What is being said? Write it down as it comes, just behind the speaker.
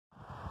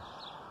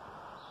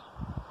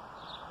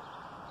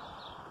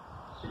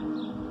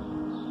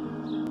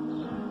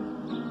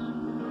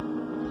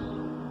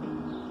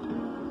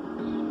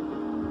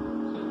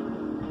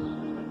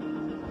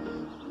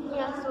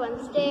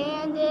I'm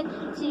standing,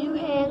 2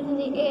 hands in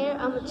the air,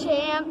 I'm a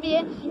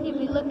champion. You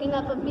be looking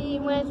up at me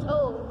when it's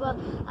over.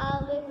 I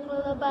live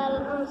for the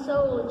battle, I'm a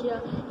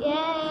soldier.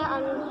 Yeah,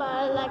 I'm gonna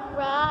fight like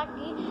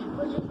Rocky,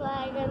 put your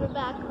flag on the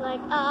back like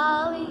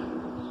Ali.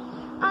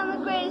 I'm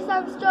the greatest,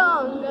 I'm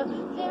stronger.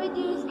 Baby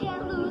dudes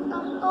can't lose,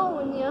 I'm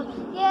owning ya.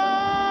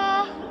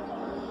 Yeah,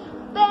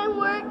 been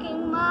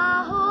working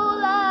my whole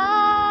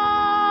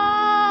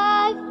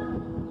life,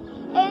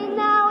 and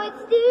now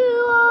it's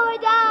do or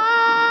die.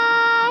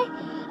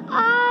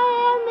 I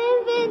am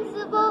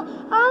invincible,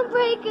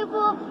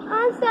 unbreakable,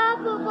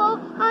 unstoppable,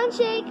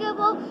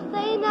 unshakable.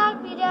 They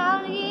knock me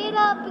down and get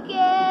up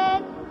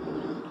again.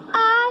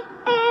 I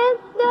am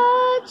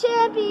the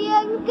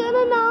champion,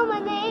 gonna know my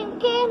name,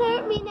 can't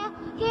hurt me now,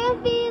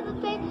 can't feel the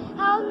pain.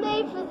 I was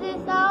made for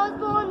this, I was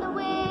born to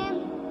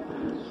win.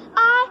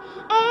 I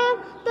am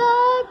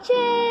the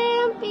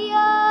champion.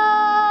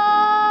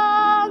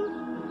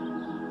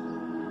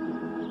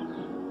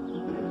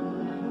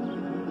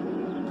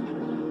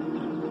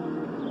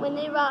 When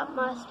they write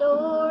my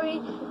story,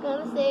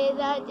 gonna say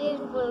that I did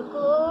it for the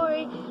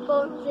glory.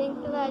 Won't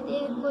think that I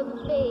did it for the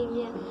fame,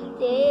 yeah.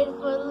 Did it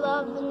for the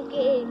love in the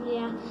game,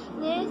 yeah.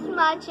 This is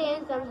my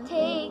chance I'm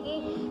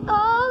taking.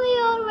 All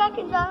the old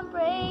records I'm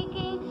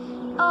breaking.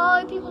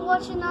 All the people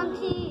watching on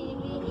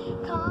TV.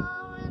 Come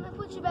on and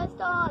put your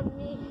best on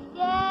me,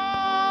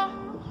 yeah.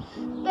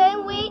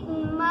 Been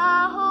waiting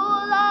my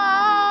whole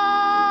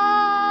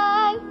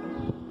life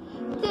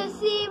to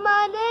see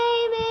my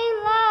name in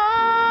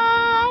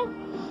life.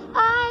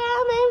 I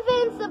am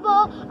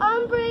invincible,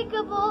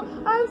 unbreakable,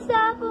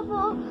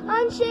 unstoppable,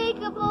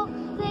 unshakable.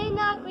 They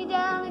knock me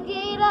down and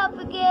get up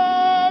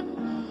again.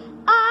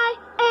 I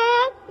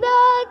am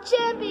the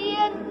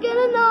champion,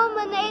 gonna know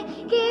my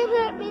name, can't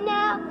hurt me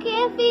now,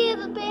 can't feel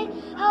the pain.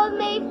 I was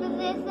made for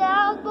this,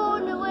 I was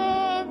born to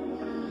win.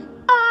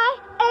 I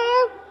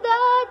am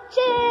the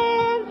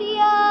champion.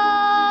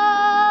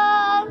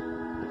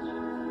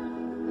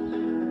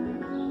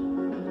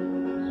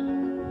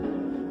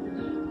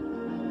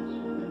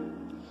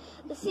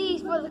 The C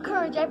is for the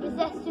courage I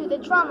possess through the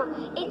trauma.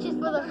 H is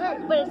for the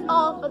hurt, but it's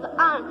all for the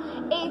honor.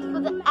 A is for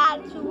the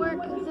attitude,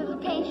 work, consider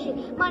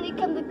patient. Money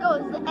comes and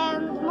goes, the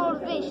end is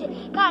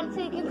motivation. God is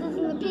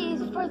consistent, the P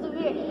is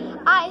persevere.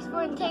 I is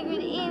for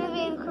integrity,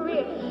 innovative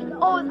career. The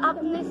O is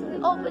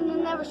optimistic, open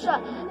and never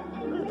shut.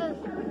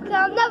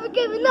 I'm never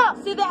giving up.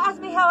 See, they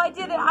asked me how I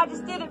did it. I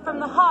just did it from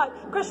the heart.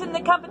 Crushing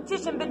the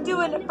competition, been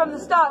doing it from the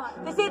start.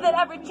 They say that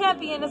every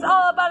champion is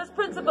all about his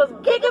principles.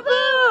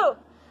 Kickapoo!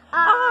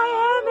 I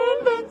am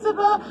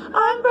invincible,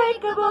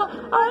 unbreakable,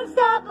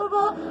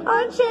 unstoppable,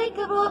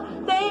 unshakable.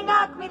 They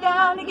knock me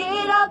down to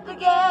get up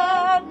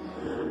again.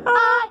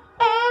 I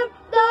am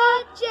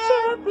the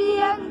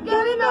champion,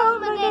 gonna know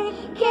my name.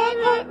 Can't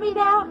hurt me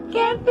now,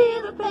 can't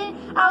feel the pain.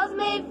 I was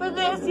made for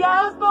this, yeah,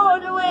 I was born